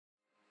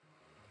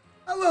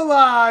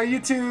Alola,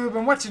 YouTube,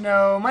 and what you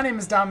know. My name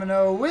is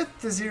Domino with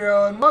the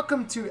Zero, and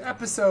welcome to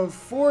episode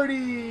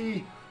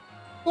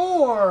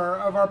 44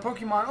 of our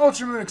Pokemon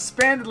Ultra Moon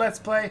Expanded Let's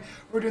Play.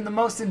 We're doing the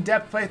most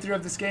in-depth playthrough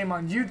of this game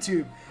on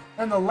YouTube.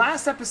 And the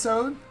last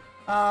episode,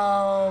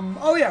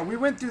 we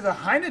went through the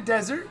Haina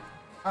Desert.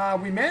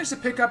 We managed to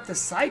pick up the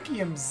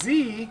Psychium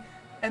Z,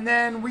 and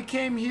then we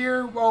came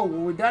here.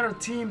 We got our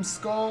Team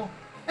Skull,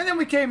 and then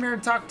we came here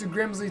and talked to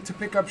Grimsley to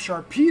pick up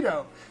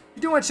Sharpedo. If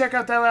you do want to check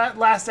out that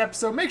last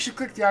episode, make sure you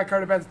click the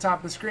icon up at the top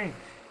of the screen.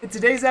 In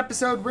today's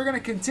episode, we're going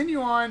to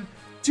continue on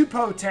to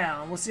Po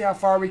Town. We'll see how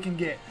far we can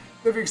get.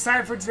 So if you're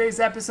excited for today's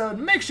episode,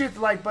 make sure you hit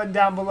the like button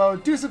down below.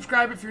 Do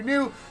subscribe if you're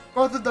new.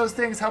 Both of those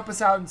things help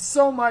us out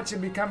so much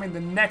in becoming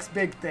the next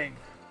big thing.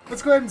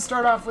 Let's go ahead and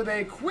start off with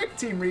a quick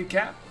team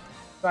recap.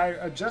 If I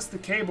adjust the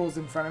cables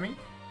in front of me.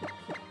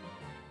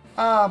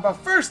 But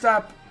first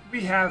up,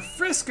 we have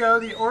Frisco,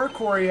 the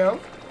Oricorio,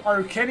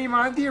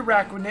 Arukenimon, the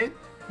Araquanid,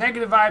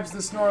 Negative Vibes, the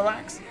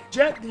Snorlax,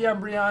 Jet, the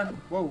Umbreon,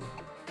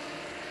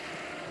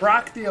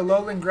 Brock, the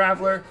Alolan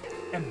Graveler,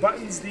 and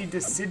Buttons, the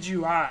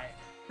Decidueye.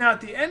 Now,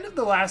 at the end of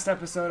the last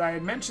episode, I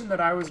had mentioned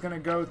that I was going to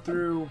go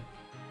through...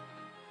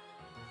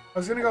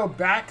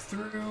 back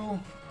through...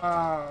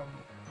 what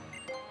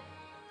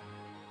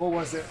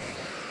was it?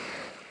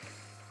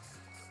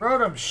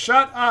 Rotom,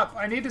 shut up!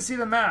 I need to see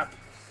the map.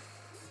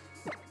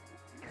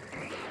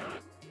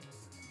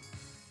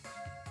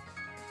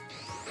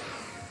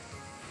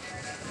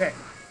 Okay.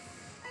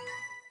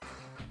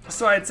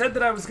 So I had said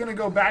that I was going to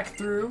go back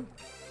through,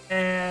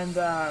 and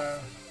there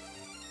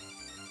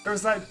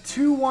was like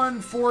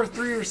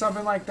 2143 or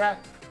something like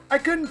that. I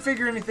couldn't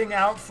figure anything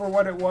out for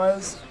what it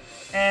was,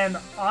 and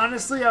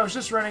honestly, I was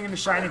just running into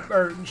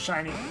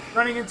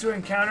running into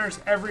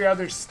encounters every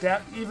other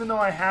step, even though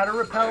I had a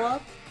repel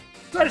up.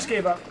 So I just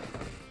gave up.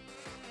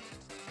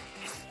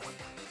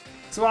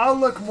 So I'll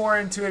look more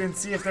into it and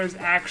see if there's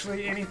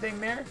actually anything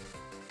there,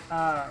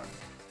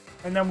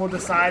 and then we'll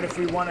decide if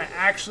we want to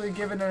actually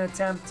give it an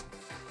attempt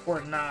or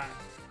not.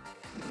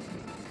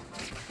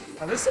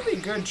 Now this would be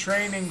good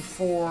training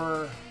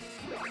for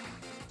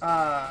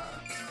our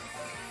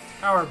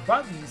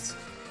Buttons.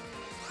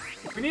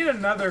 We need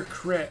another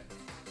crit,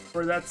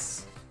 or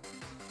that's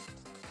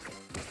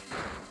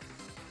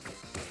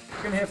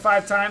gonna hit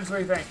 5 times. What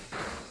do you think?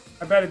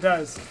 I bet it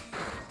does.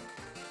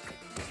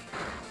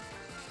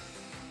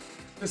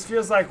 This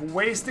feels like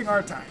wasting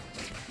our time,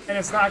 and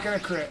it's not gonna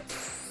crit.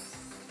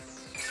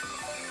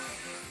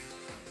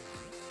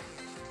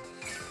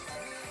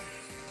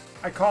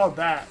 I called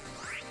that.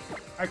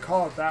 I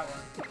called that one.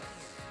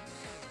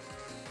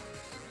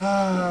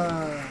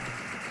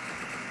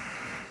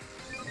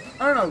 I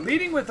don't know.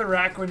 Leading with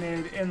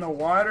Araquanid in the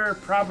water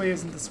probably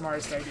isn't the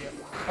smartest idea.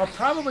 I'll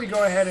probably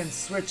go ahead and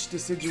switch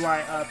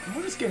Decidueye up. And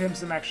we'll just get him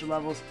some extra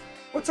levels.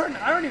 What's our...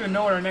 I don't even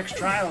know what our next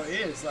trial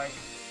is. Like,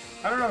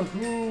 I don't know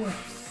who...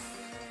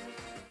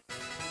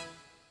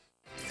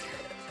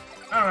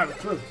 I don't have a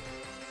clue.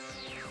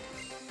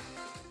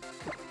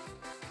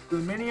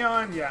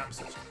 Luminion? Yeah, I'm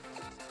switching.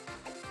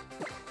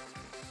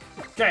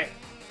 Okay,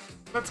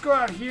 let's go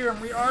out here,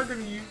 and we are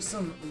going to use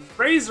some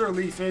Razor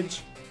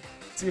Leafage.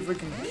 See if we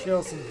can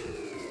kill some...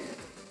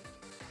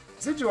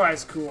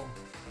 Decidueye's cool.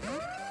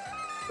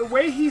 The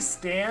way he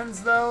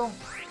stands, though,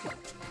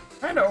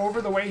 kind of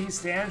over the way he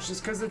stands,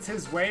 just because it's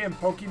his way in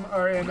Pokemon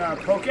or in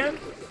Pokken,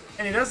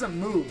 and he doesn't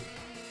move.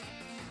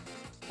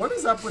 What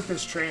is up with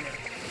this trainer?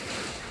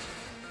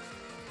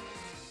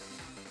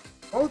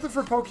 Both of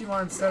her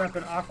Pokemon set up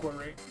in Aqua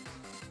Ring.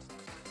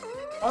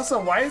 Also,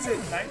 why is it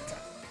nighttime?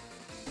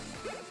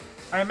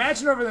 I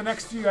imagine over the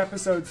next few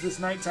episodes, this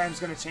nighttime's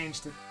going to change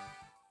to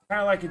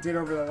kind of like it did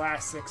over the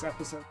last 6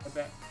 episodes, I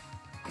bet.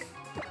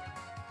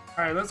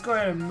 Alright, let's go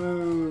ahead and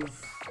move.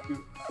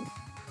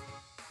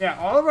 Yeah,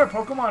 all of our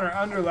Pokemon are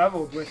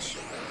under-leveled, which...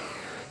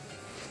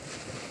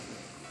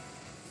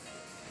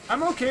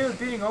 I'm okay with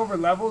being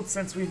over-leveled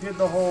since we did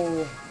the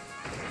whole...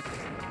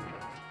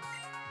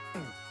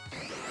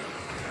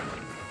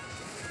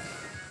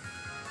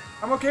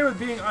 I'm okay with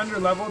being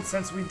under-leveled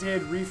since we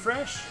did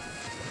Refresh.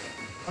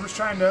 I'm just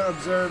trying to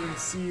observe and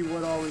see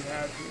what all we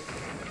have here.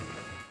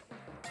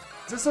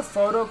 Is this a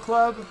photo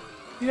club?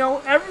 You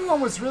know,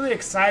 everyone was really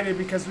excited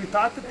because we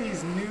thought that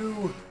these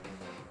new...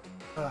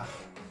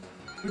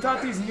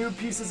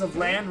 pieces of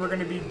land were going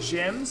to be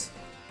gyms.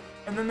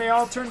 And then they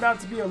all turned out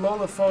to be a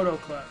Alola photo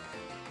club.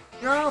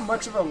 You know how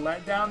much of a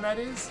letdown that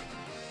is?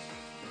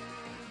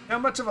 You know how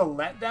much of a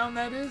letdown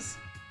that is?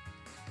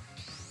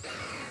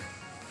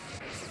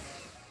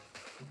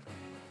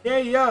 Yeah,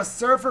 yo,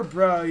 surfer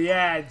bro,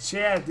 yeah,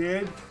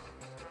 dude.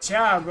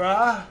 Ciao,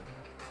 bro.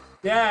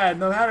 Yeah,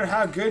 no matter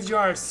how good you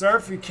are at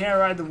surf, you can't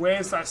ride the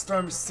waves like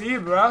stormy sea,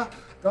 bro.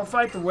 Don't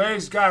fight the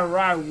waves, you gotta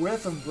ride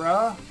with them,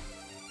 bro.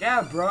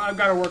 Yeah, bro, I've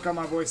gotta work on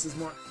my voices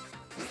more.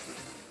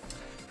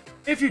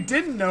 If you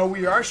didn't know,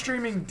 we are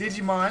streaming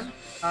Digimon,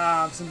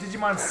 some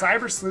Digimon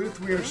Cyber Sleuth.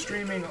 We are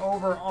streaming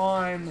over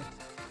on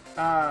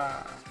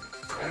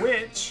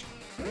Twitch.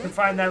 You can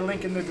find that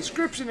link in the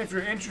description if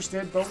you're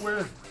interested, but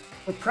we're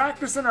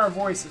practicing our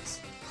voices.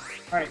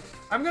 Alright,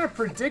 I'm going to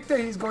predict that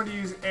he's going to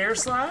use Air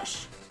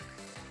Slash,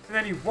 and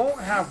then he won't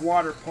have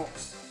Water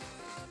Pulse.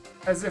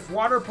 As if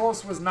Water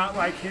Pulse was not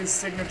like his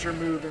signature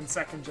move in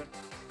second gen.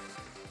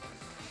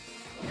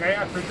 Okay,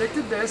 I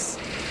predicted this.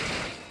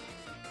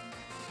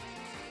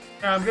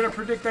 And I'm going to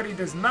predict that he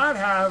does not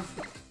have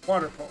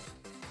Water Pulse.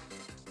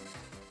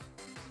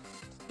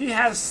 He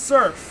has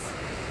Surf.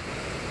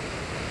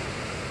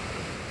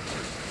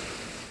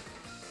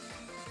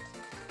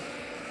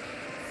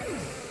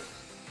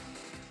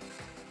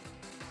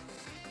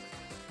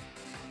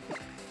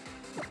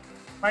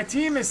 My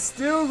team is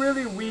still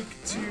really weak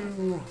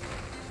to...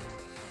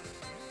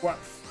 what?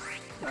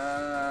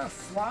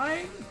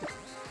 Flying?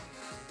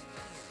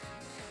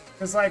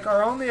 Because, like,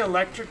 our only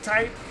electric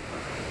type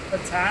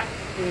attack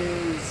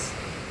is...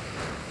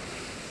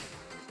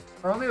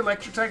 our only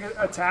electric type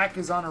attack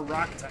is on a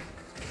rock type.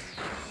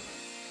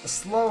 A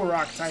slow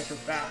rock type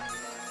at that.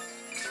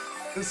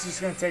 This is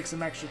just going to take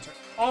some extra turn.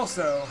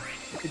 Also,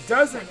 it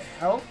doesn't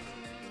help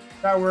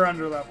that we're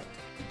underleveled.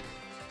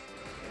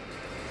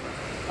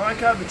 I like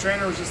how the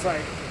trainer was just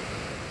like,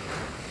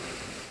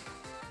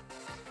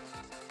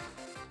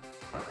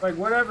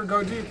 whatever,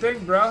 go do your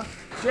thing, bro.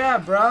 Yeah,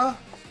 bro.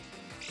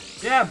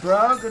 Yeah,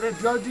 bro.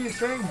 Go do your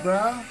thing,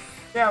 bro.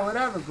 Yeah,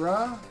 whatever,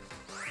 bro.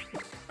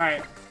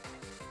 Alright.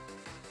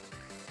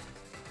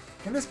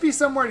 Can this be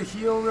somewhere to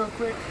heal real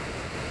quick?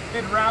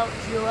 Mid-route,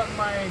 heal up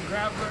my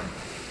Graveler.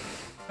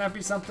 Can that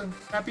be something?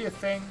 Can that be a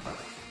thing?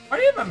 Why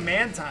do you have a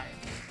Mantine?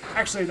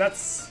 Actually,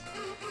 that's...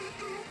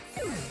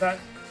 that...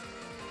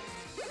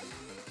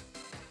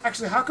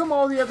 Actually, how come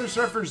all the other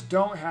surfers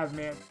don't have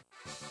Mantine?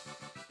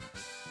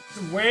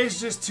 The wave's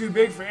just too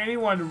big for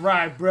anyone to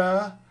ride,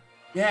 bruh.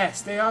 Yeah,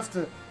 stay off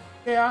the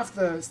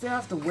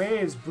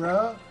waves,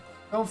 bruh.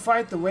 Don't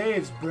fight the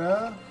waves,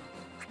 bruh.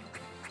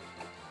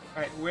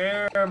 Alright,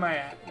 where am I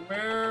at?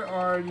 Where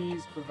are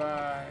these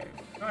revived?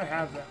 Do I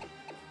have them?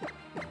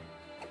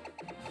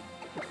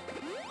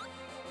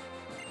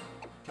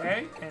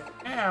 Okay, and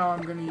now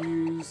I'm gonna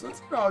use... let's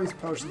get all these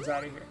potions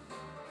out of here.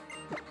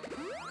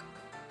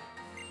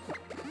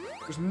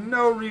 There's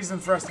no reason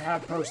for us to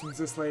have potions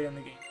this late in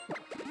the game.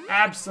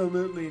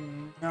 Absolutely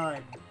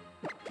none.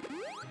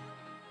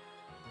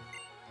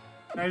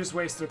 And I just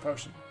wasted a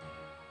potion.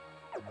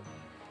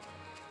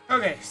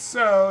 Okay,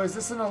 so is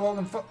this an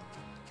Alolan photo?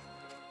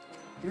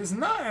 It is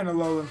not an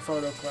Alolan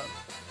photo club.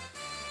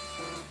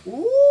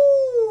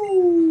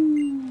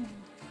 Ooh!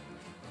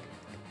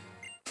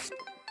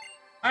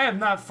 I have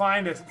not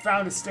found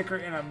a sticker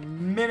in a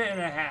minute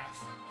and a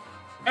half.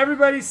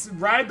 Everybody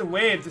ride the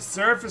wave, the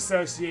Surf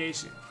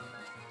Association.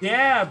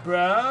 Yeah,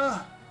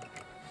 bruh.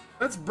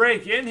 Let's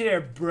break in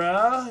here,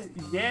 bruh.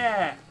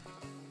 Yeah.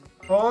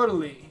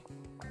 Totally.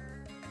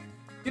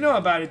 You know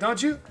about it,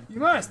 don't you? You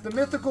must. The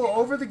mythical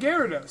Over the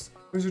Gyarados.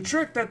 It was a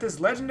trick that this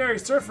legendary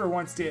surfer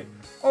once did.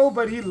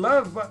 But he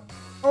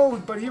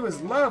was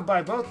loved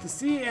by both the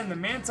sea and the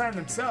Mantine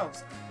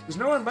themselves. There's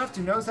no one left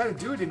who knows how to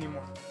do it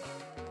anymore.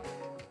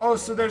 Oh,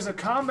 so there's a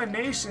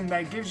combination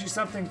that gives you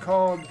something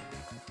called... it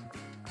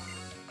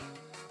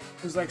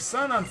was like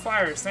sun on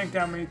fire sank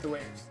down beneath the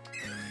waves.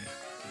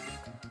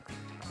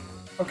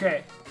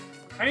 Okay,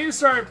 I need to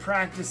start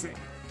practicing.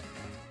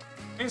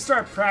 I need to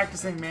start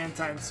practicing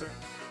Mantine Surf.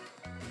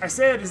 I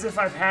say it as if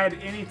I've had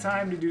any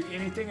time to do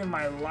anything in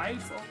my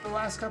life over the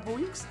last couple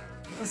weeks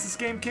since this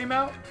game came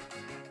out.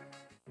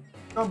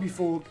 Don't be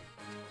fooled.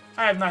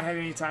 I have not had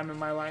any time in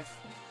my life.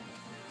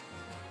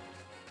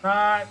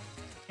 Not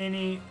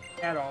any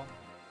at all.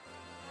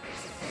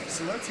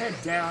 So let's head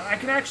down. I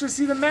can actually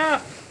see the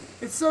map.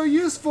 It's so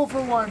useful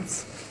for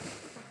once.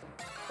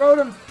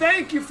 Rotom,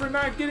 thank you for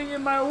not getting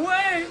in my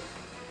way.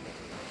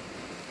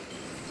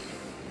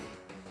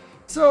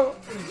 So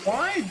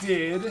why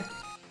did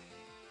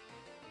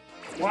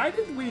they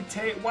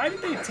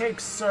take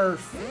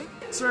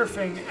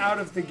surfing out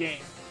of the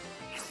game?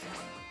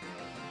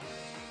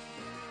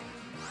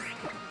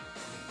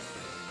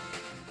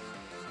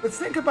 Let's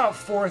think about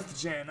 4th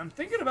gen. I'm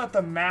thinking about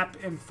the map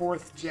in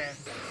 4th gen.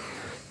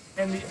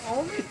 And the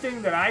only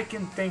thing that I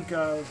can think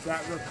of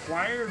that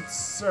required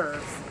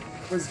surf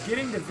was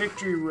getting to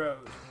Victory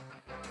Road.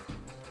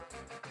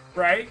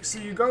 Right? So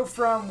you go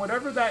from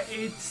whatever that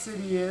 8th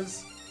city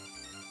is.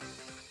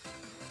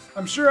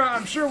 I'm sure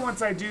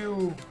once I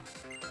visit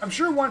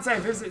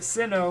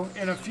Sinnoh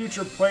in a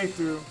future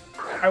playthrough,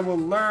 I will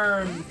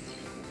learn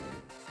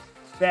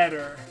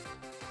better.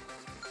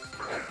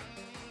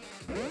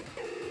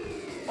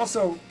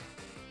 Also,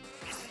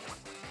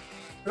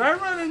 did I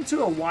run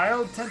into a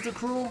wild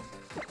Tentacruel?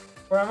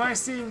 Or am I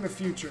seeing the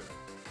future?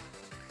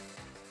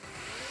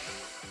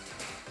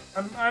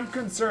 I'm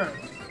concerned.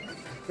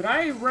 Did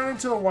I run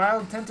into a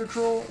wild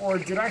Tentacruel, or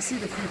did I see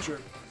the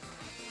future?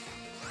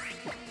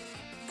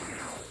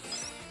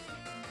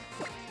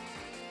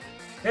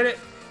 Hit it!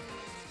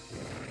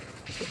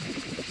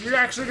 You're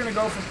actually gonna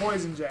go for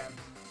Poison Jab.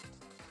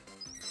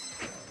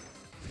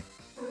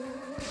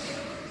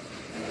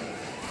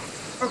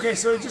 Okay,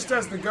 so it just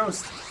does the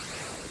Ghost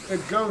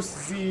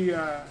Z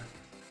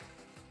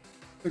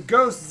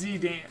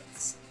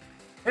dance.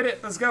 Hit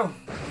it, let's go.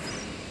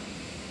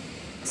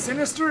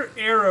 Sinister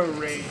Arrow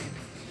Raid.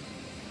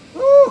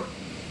 Woo!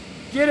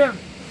 Get him!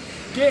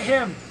 Get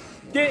him!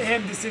 Get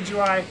him,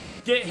 Decidueye!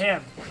 Get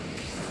him!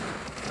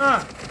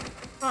 I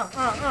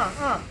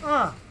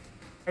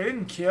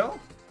didn't kill?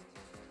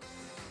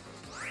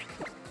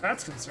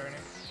 That's concerning.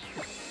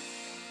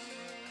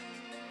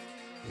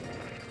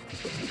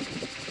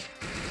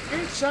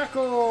 Great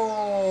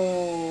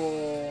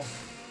Shackle!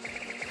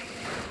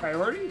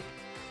 Priority?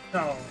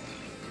 No.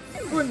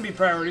 It wouldn't be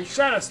priority.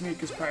 Shadow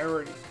Sneak is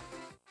priority.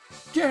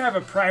 You can't have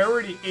a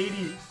priority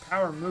 80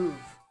 power move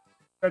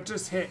that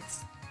just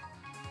hits.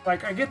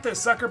 Like, I get that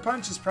Sucker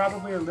Punch is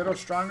probably a little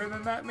stronger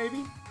than that,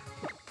 maybe?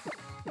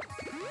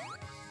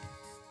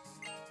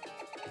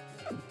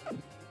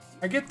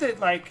 I get that,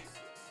 like,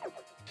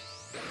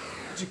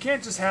 you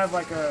can't just have,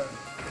 like, a...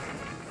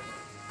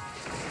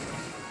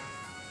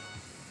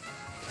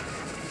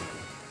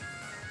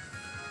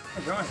 Where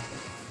am I going?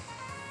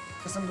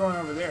 Guess I'm going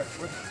over there.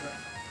 What's this way?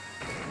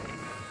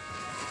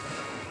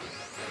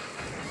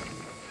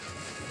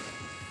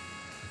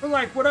 But,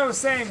 like, what I was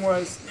saying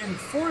was, in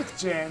 4th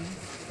gen,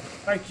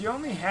 like, you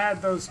only had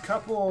those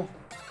couple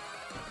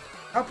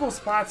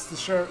spots to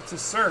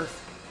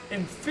surf.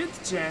 In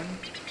 5th gen,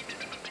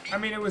 I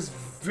mean, it was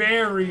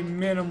very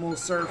minimal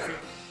surfing.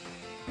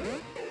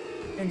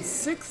 In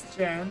 6th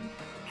gen,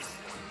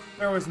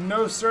 there was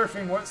no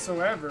surfing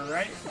whatsoever,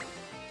 right?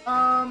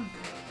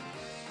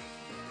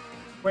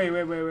 Wait.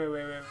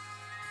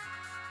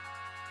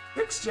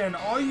 6th gen,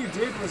 all you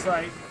did was,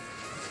 like,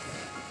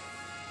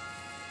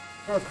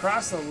 go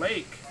across a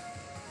lake.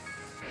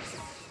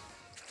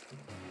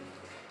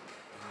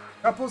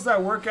 Couples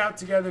that work out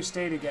together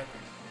stay together.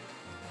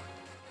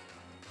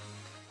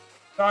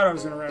 Thought I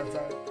was gonna run in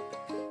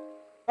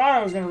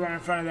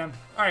front of them.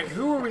 Alright,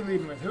 who are we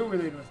leading with?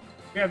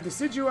 We have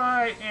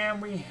Decidueye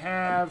and we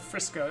have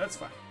Frisco. That's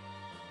fine.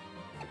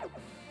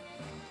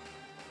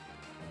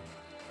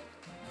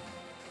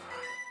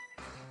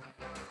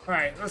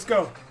 Alright, let's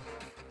go.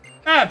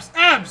 Abs!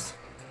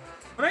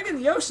 When I get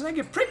in the ocean, I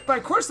get pricked by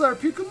Corsola or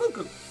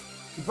Pukumuku.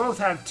 We both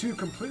have two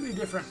completely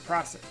different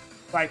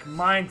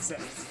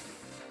mindsets.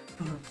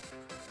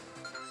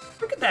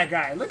 Look at that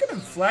guy. Look at him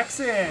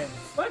flexing.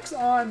 Flex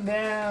on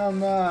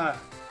them.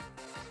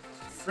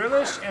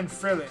 Frillish and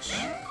Frillish.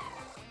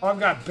 Oh, I've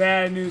got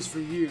bad news for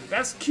you.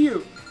 That's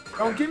cute.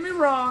 Don't get me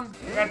wrong.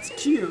 That's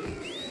cute.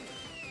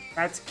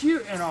 That's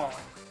cute and all.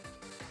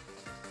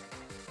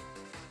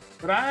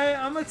 But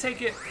I'm going to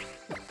take it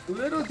a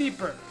little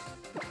deeper.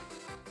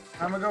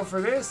 I'm going to go for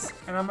this,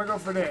 and I'm going to go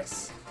for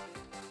this.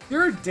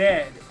 You're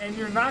dead, and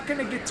you're not going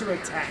to get to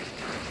attack.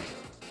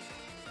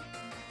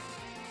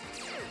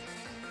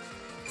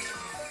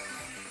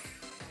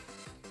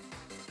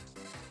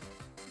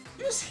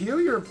 You just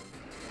heal your...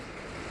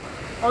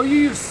 Oh, you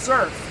use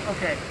Surf.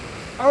 Okay.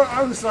 Oh,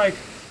 I was like,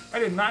 I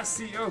did not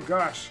see... Oh,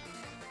 gosh.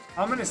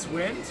 Ominous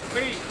Wind?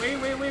 Wait.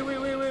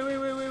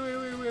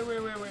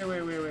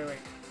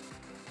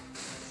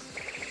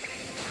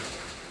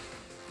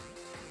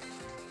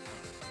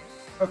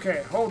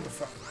 Okay, hold the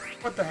phone.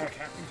 What the heck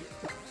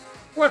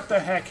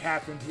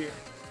happened here?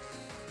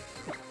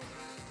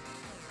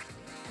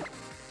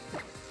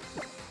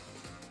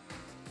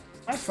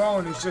 My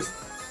phone is just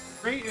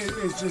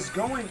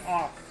going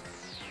off.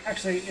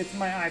 Actually, it's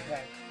my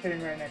iPad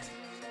sitting right next to me.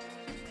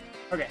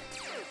 Okay.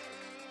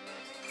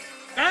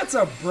 That's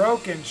a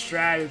broken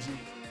strategy.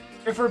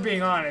 If we're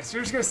being honest.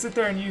 You're just gonna sit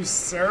there and use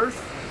Surf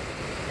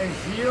and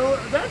heal?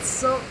 That's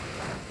so...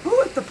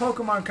 Who at the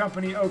Pokemon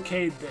Company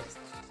okayed this?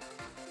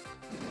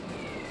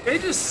 They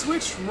just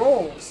switched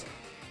roles.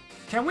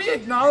 Can we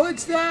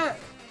acknowledge that?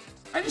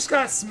 I just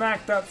got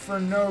smacked up for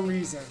no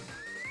reason.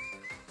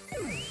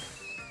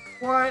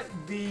 What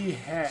the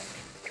heck?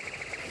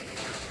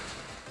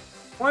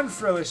 One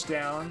Frillish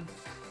down.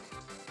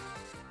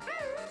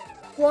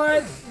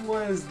 What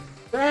was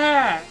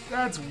that?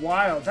 That's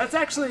wild. That's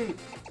actually...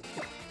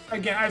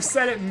 Again, I've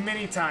said it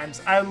many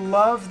times. I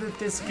love that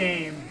this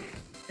game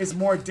is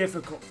more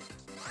difficult.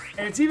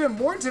 And it's even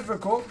more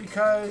difficult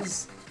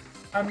because...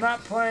 I'm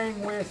not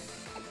playing with,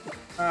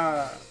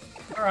 or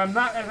I'm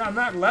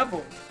not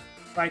leveled.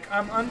 Like,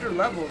 I'm under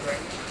leveled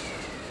right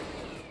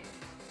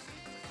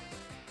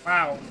now.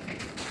 Wow.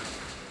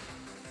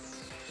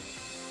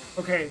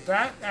 Okay,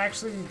 that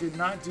actually did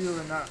not do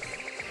enough.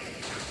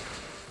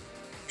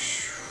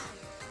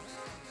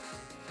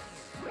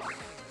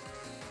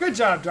 Good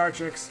job,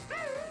 Dartrix.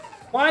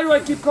 Why do I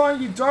keep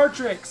calling you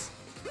Dartrix?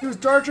 He was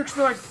Dartrix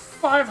for like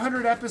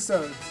 500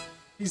 episodes.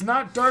 He's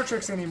not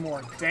Dartrix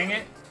anymore, dang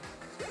it.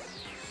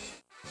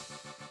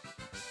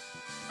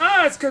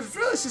 Ah, it's because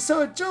Frillish is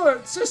so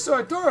it's just so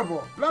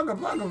adorable. Blogger. I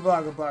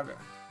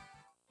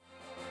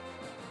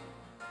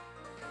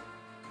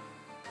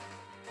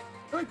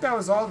feel like that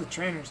was all the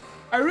trainers.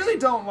 I really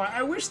don't want...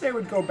 I wish they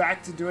would go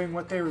back to doing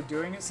what they were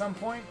doing at some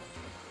point.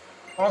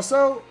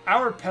 Also,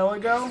 our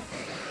Pelago...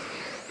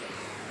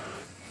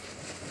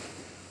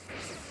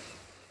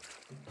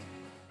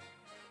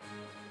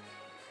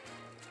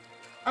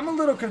 I'm a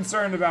little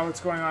concerned about what's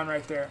going on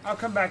right there. I'll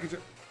come back and...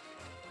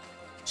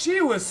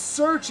 She was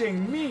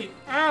searching me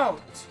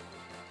out.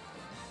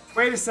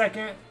 Wait a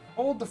second.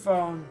 Hold the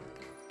phone.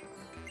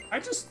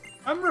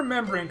 I'm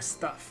remembering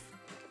stuff.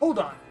 Hold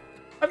on.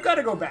 I've got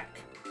to go back.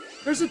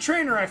 There's a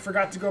trainer I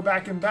forgot to go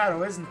back and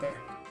battle, isn't there?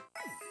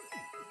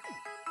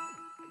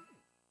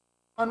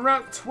 On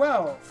Route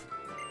 12.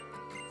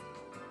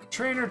 The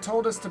trainer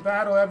told us to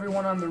battle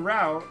everyone on the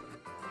route.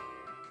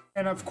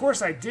 And of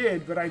course I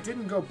did, but I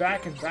didn't go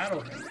back and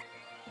battle him.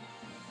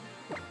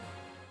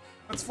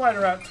 Let's fly to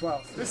Route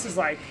 12.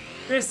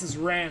 This is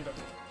random.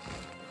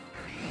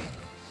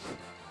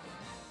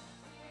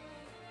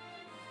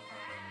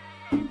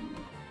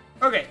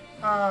 Okay,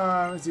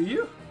 is it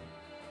you?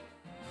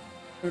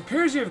 It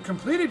appears you have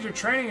completed your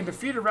training and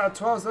defeated Route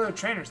 12's other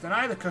trainers. Then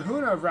I, the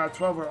Kahuna of Route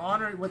 12, will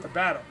honor it with a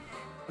battle.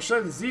 I'll show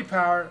you the Z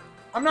power.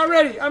 I'm not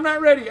ready! I'm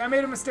not ready! I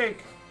made a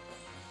mistake.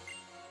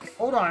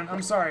 Hold on,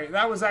 I'm sorry.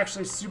 That was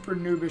actually super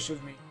noobish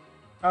of me.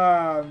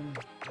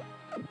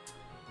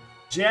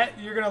 Jet,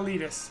 you're gonna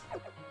lead us.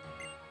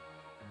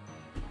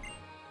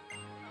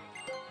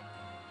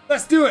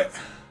 Let's do it!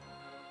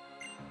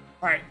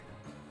 Alright.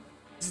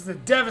 This is the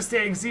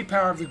devastating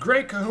Z-power of the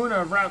great Kahuna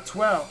of Route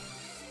 12.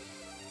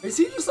 Is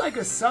he just like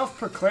a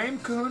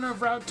self-proclaimed Kahuna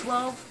of Route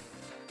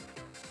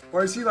 12?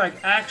 Or is he like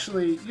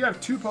actually... You have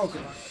 2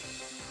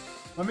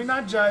 Pokemon. Let me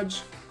not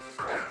judge.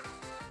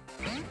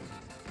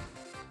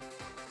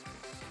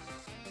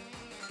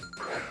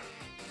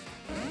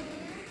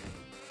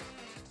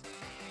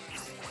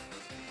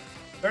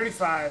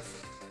 $35.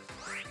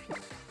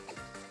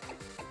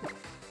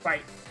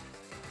 Fight.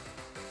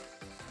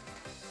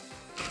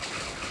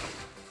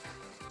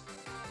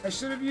 I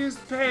should have used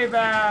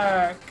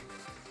payback.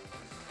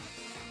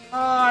 Oh,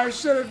 I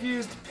should have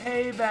used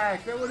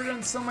payback. That would have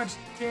done so much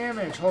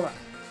damage. Hold on.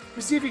 Let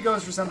me see if he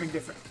goes for something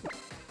different.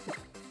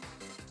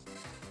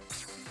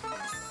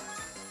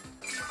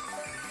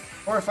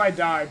 Or if I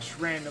dodge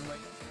randomly.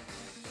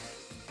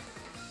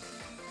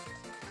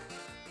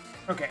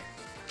 Okay.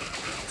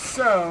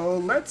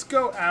 So, let's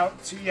go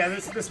out to... Yeah,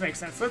 this makes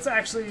sense. Let's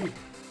actually...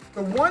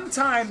 The one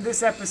time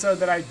this episode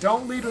that I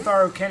don't lead with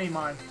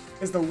Arukenimon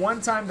is the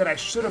one time that I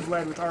should have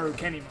led with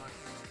Arukenimon.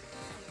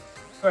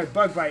 Go ahead,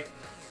 Bug Bite.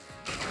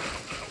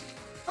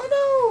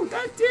 Oh no!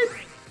 That did...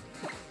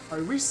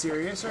 Are we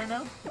serious right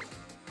now?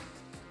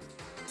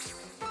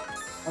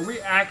 Are we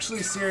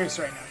actually serious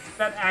right now? Did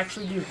that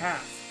actually do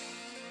half?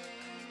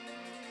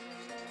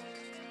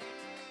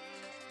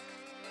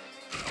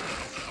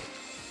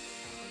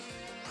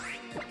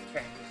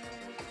 Okay.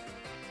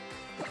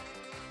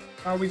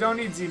 Oh, we don't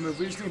need Z-move,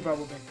 we just need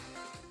Bubble Beam.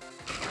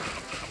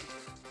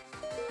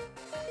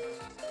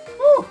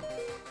 Woo!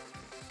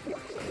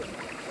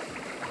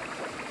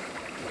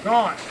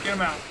 Gone! Get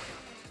him out.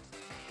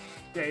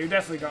 Yeah, you're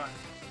definitely gone.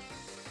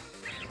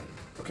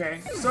 Okay,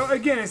 so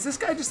again, is this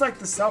guy just like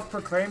the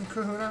self-proclaimed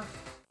Kahuna?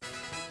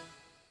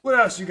 What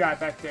else you got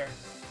back there?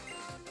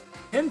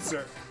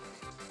 Pinsir.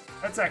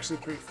 That's actually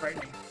pretty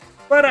frightening.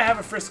 But I have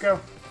a Frisco.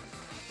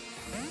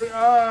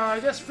 I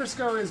guess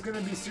Frisco is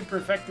going to be super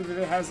effective if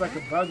it has like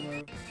a bug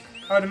move.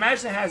 I would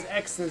imagine it has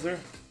X-Scissor.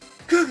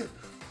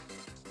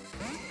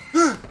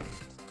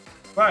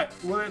 But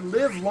will it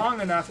live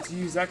long enough to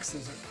use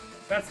X-Scissor?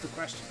 That's the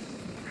question.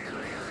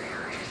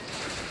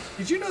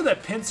 Did you know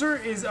that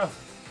Pinsir is a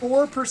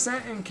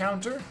 4%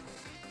 encounter?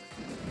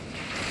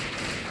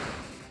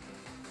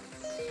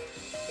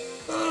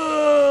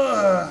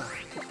 Ugh.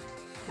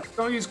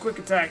 Don't use quick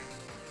attack.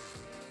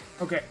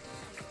 Okay.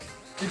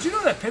 Did you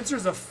know that Pinsir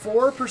is a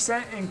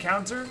 4%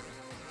 encounter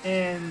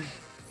in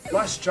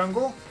Lush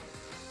Jungle?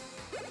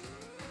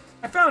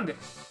 I found it.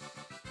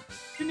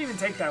 Didn't even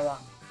take that long.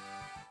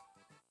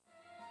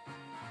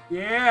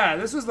 Yeah,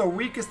 this was the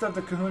weakest of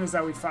the Kahunas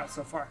that we fought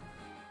so far.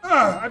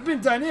 Ugh, I've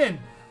been done in.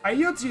 I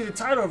yield to you the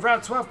title of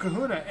Route 12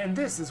 Kahuna, and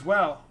this as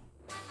well.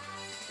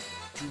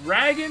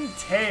 Dragon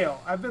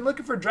Tail. I've been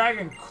looking for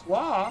Dragon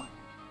Claw.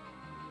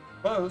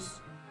 Close.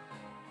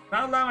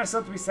 Not allow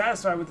myself to be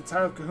satisfied with the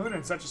title of Kahuna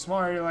in such a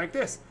small area like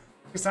this.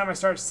 It's time I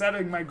start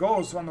setting my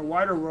goals on the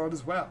wider world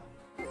as well.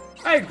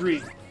 I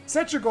agree.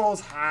 Set your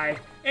goals high.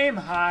 Aim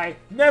high.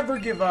 Never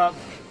give up.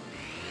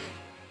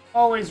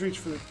 Always reach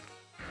for the...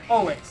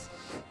 Always.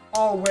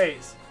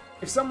 Always.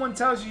 If someone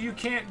tells you you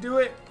can't do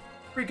it,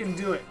 freaking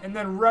do it. And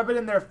then rub it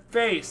in their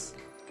face.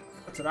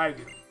 That's what I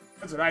do.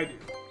 That's what I do.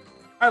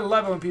 I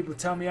love it when people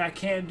tell me I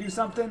can't do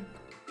something.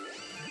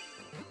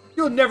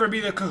 You'll never be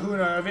the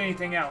Kahuna of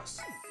anything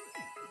else.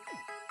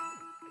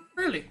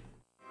 Really?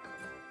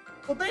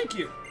 Well, thank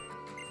you.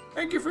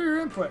 Thank you for your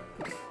input.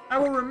 I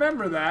will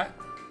remember that,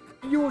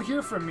 and you will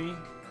hear from me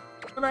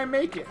when I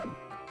make it.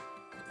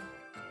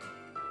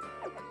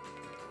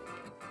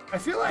 I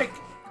feel like...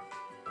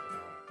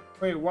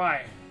 Wait,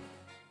 why?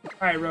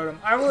 Alright, Rotom.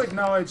 I will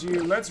acknowledge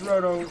you. Let's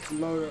Roto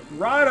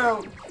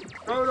Lotto.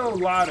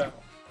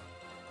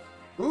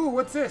 Ooh,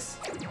 what's this?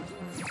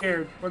 I'm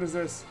scared. What is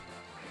this?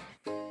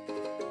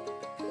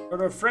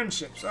 Roto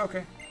Friendships.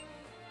 Okay.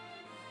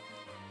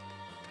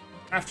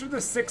 After the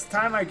 6th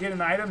time I get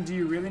an item, do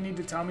you really need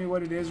to tell me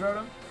what it is,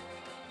 Rotom?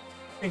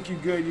 I think you're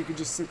good. You could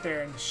just sit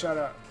there and shut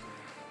up.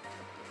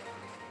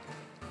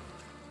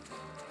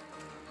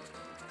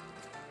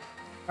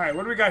 Alright,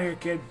 what do we got here,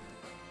 kid?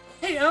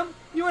 Hey,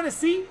 you wanna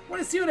see?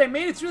 Wanna see what I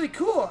made? It's really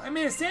cool. I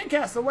made a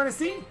sandcastle. Wanna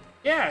see?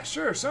 Yeah,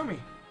 sure, show me.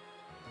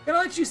 Gonna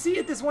let you see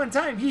it this one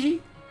time, hee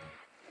hee.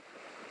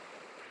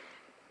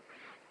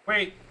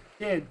 Wait,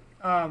 kid,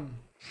 Ah!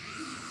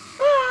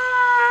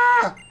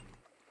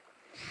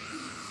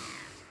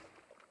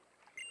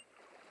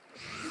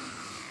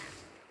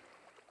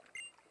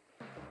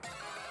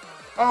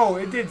 Oh,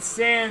 it did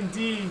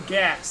sandy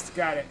ghast.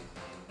 Got it.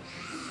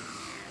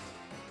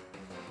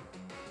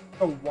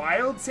 A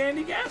wild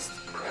sandy ghast?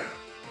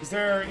 Is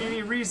there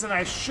any reason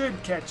I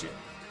should catch it?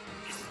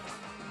 It's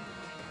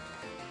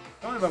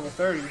only level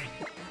 30.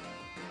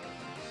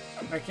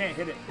 I can't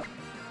hit it.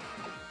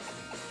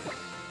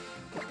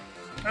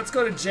 Let's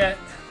go to Jet.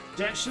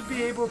 Jet should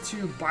be able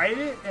to bite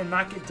it and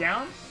knock it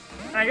down.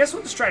 And I guess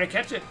we'll just try to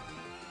catch it.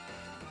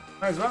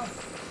 Might as well.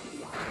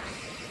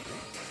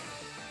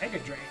 Mega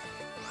Drain.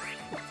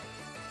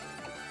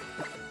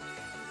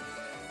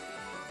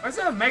 Why does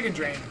it have Mega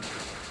Drain?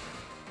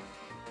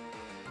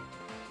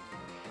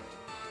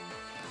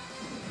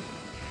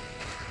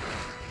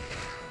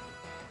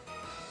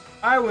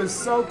 I was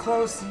so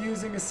close to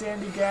using a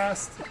sandy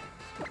ghast.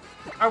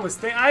 I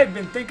had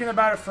been thinking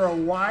about it for a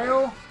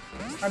while.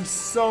 I'm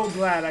so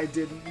glad I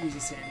didn't use a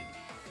sandy.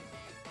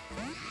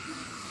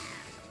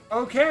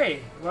 Okay,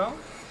 well.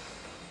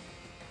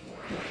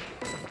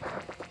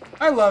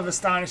 I love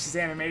Astonish's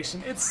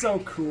animation. It's so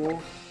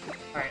cool.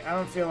 Alright, I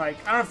don't feel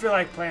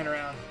like playing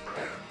around.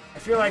 I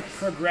feel like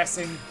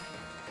progressing.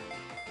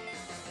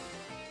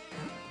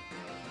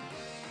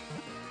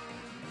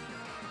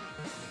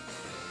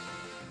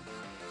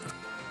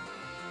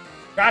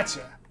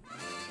 Gotcha.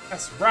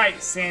 That's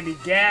right, sandy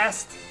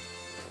ghast.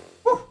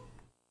 Woo.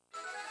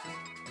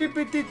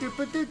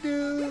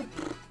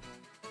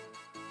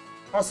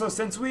 Also,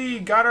 since we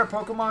got our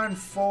Pokemon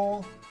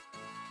full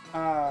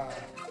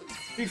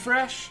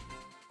refresh,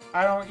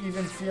 I don't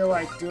even feel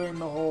like doing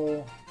the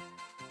whole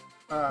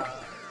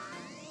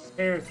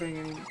hair thing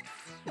anymore.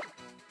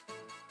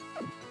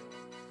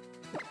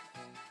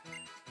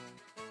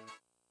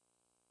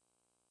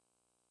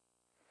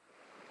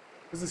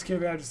 What's this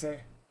kid have to say?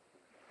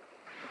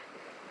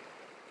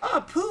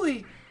 Ah,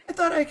 Pooey! I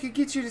thought I could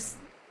get you to...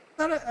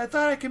 I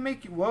thought I could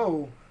make you...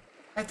 Whoa.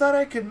 I thought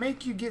I could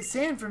make you get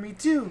sand for me,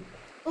 too.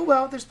 Oh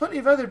well, there's plenty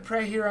of other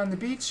prey here on the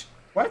beach.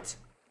 What?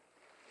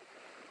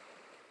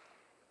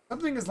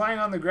 Something is lying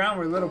on the ground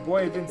where little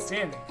boy had been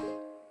standing.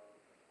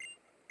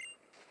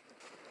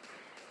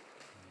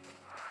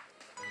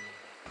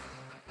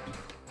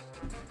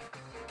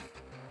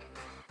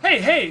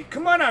 Hey, hey!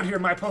 Come on out here,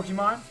 my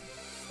Pokemon!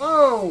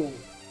 Whoa!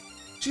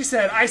 She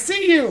said, I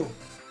see you!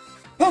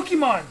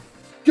 Pokemon!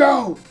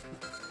 Go!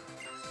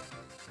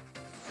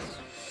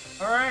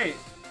 Alright.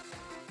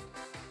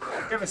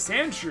 We have a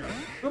Sandshrew.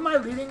 Who am I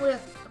leading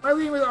with? Am I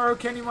leading with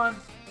Arcanimon?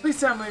 Please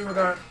tell me I'm leading with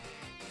our...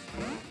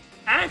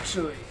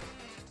 Actually,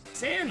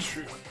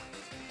 Sandshrew.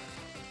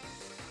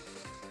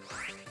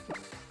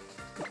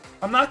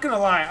 I'm not gonna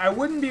lie, I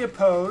wouldn't be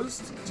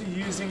opposed to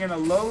using an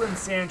Alolan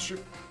Sandshrew.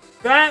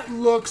 That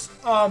looks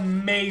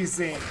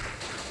amazing.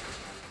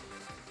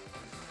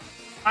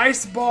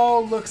 Ice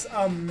Ball looks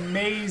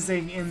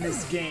amazing in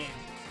this game.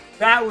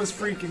 That was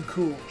freaking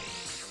cool.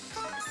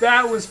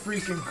 That was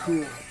freaking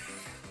cool.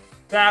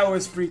 That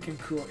was freaking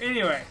cool.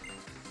 Anyway.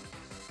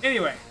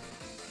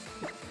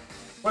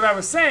 What I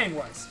was saying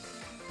was,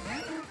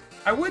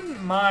 I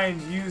wouldn't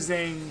mind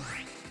using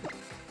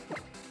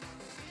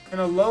an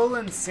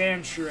Alolan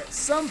Sandshrew at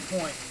some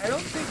point. I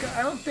don't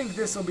think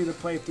this will be the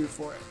playthrough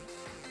for it.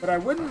 But I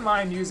wouldn't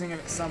mind using it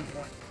at some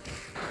point.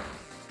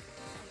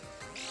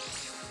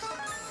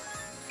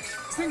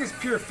 This thing is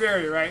pure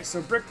fairy, right?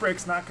 So Brick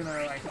Break's not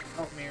gonna like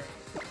help me.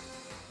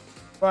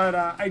 But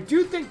I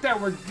do think that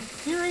we're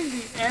nearing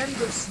the end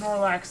of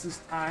Snorlax this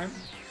time.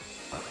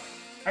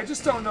 I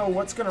just don't know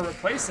what's gonna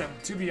replace him,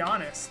 to be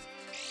honest.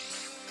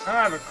 I don't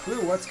have a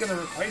clue what's gonna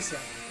replace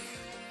him.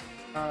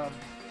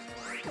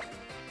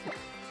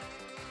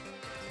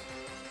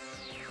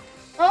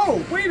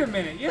 Oh, wait a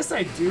minute. Yes,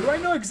 I do. I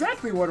know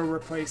exactly what will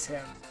replace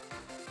him.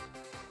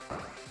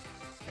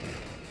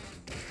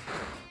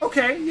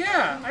 Okay,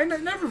 yeah.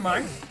 Never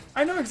mind.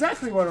 I know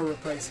exactly what will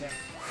replace him.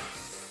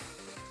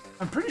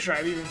 I'm pretty sure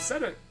I've even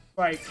said it,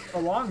 like, a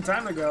long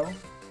time ago.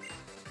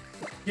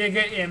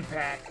 Giga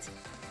Impact.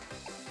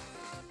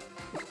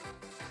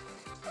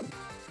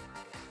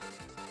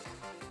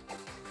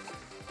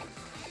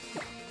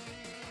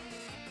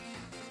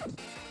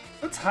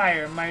 What's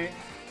higher?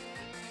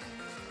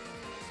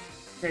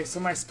 Okay, so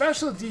my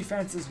special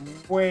defense is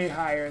way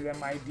higher than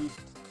my defense.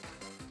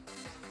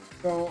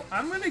 So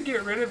I'm gonna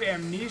get rid of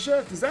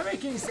Amnesia. Does that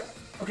make any sense?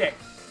 Okay,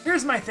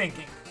 here's my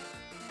thinking.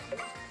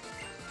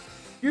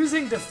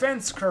 Using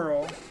Defense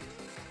Curl,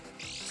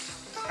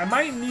 I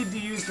might need to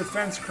use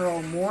Defense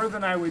Curl more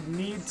than I would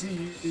need to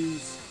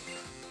use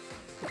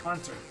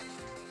Hunter.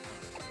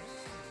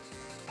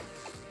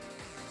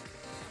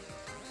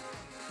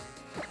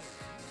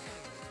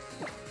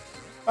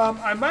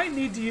 I might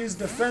need to use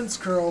Defense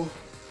Curl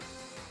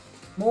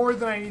more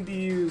than I need to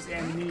use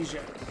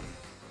Amnesia.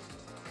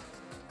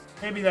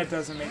 Maybe that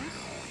doesn't make...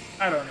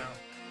 I don't know.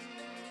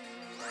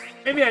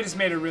 Maybe I just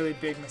made a really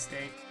big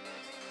mistake.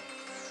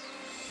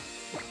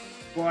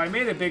 Well, I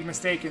made a big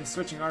mistake in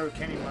switching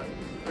Arukeniman.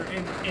 Or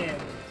in.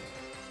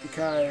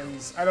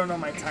 Because I don't know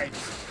my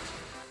types.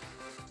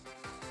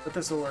 But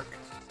this will work.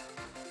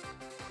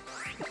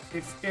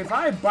 If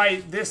I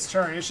bite this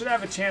turn, it should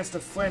have a chance to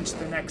flinch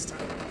the next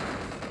time.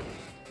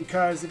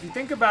 Because if you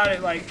think about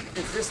it, like,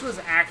 if this was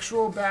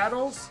actual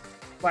battles,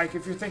 like,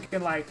 if you're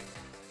thinking, like,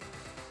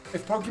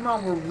 if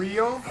Pokemon were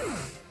real,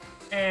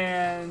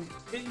 and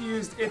it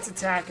used its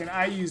attack and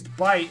I used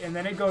bite, and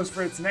then it goes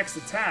for its next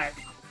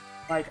attack,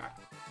 like,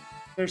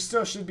 there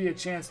still should be a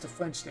chance to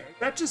flinch there. Is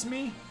that just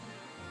me?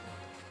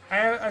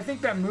 I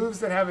think that moves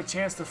that have a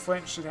chance to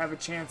flinch should have a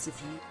chance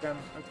if you use them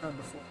a turn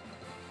before.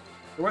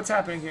 So what's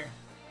happening here?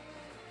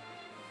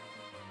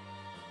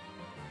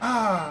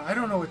 I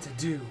don't know what to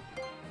do.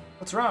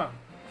 What's wrong?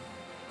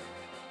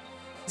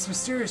 This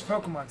mysterious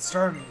Pokemon,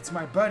 Starmie, it's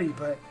my buddy,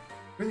 but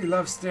really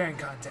loves staring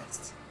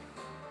contests.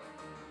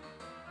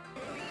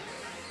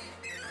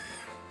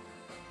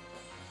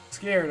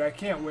 Scared, I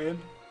can't win.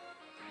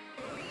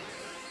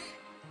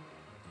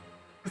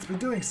 It's been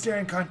doing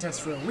staring contests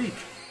for a week.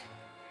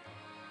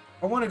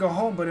 I want to go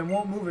home, but it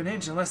won't move an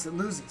inch unless it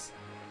loses.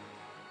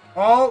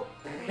 Oh,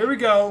 here we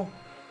go.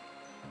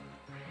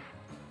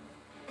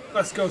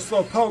 Let's go,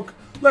 Slowpoke.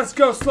 Let's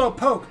go,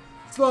 Slowpoke.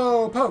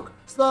 Slowpoke.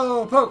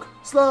 Slowpoke.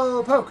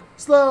 Slowpoke.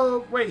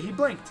 Slow. Wait, he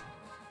blinked.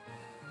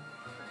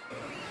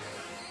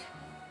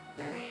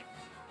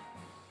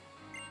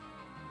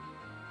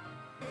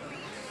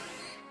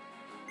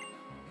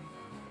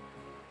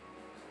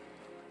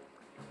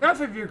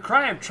 Enough of your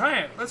cry of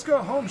triumph. Let's go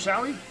home,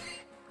 shall we?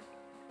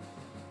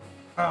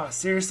 Oh,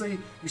 seriously?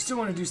 You still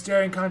want to do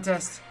staring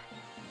contests?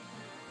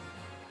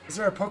 Is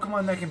there a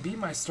Pokemon that can beat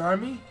my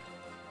Starmie?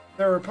 If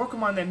there were a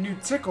Pokemon that knew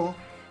Tickle,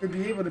 would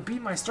be able to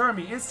beat my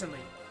Starmie instantly.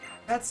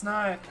 That's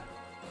not...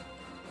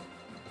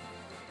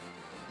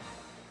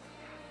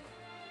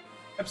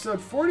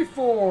 Episode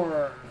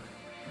 44.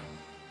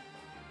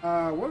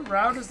 What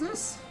route is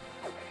this?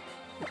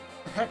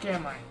 The heck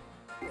am I?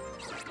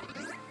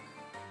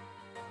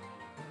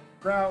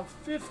 Route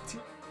 15.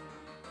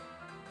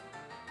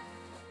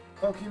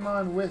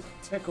 Pokemon with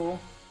Tickle.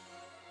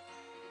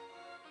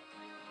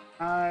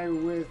 I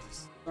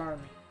with Starmie.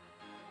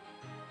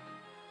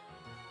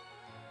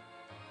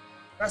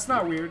 That's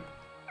not weird.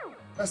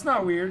 That's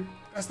not weird.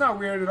 That's not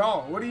weird at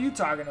all. What are you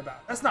talking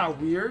about? That's not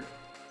weird.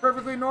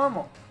 Perfectly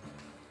normal.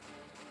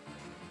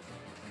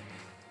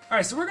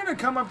 Alright, so we're going to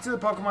come up to the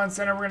Pokemon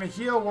Center. We're going to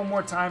heal one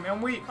more time.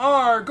 And we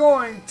are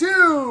going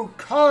to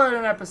call it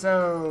an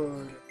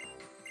episode.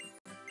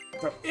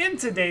 So in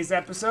today's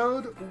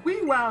episode,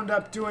 we wound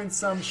up doing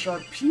some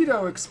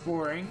Sharpedo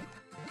exploring.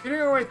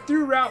 Getting our way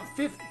through Route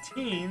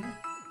 15.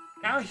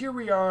 Now here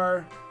we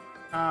are.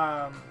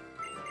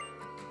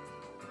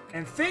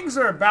 And things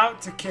are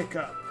about to kick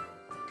up.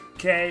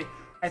 Okay,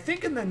 I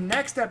think in the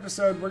next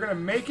episode, we're going to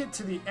make it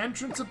to the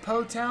entrance of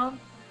Po-Town.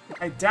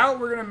 I doubt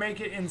we're going to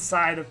make it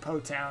inside of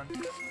Po-Town.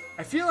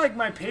 I feel like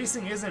my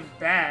pacing isn't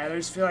bad. I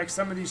just feel like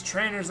some of these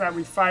trainers that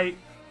we fight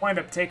wind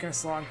up taking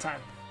us a long time.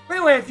 But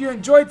anyway, if you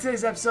enjoyed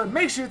today's episode,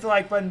 make sure to hit the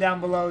like button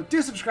down below.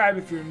 Do subscribe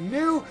if you're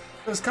new.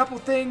 Those couple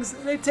things,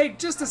 they take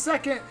just a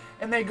second,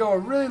 and they go a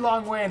really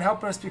long way in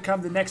helping us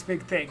become the next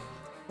big thing.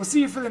 We'll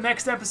see you for the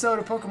next episode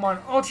of Pokemon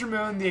Ultra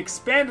Moon, the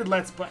expanded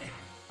Let's Play.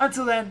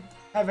 Until then,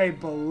 have a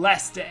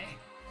blessed day.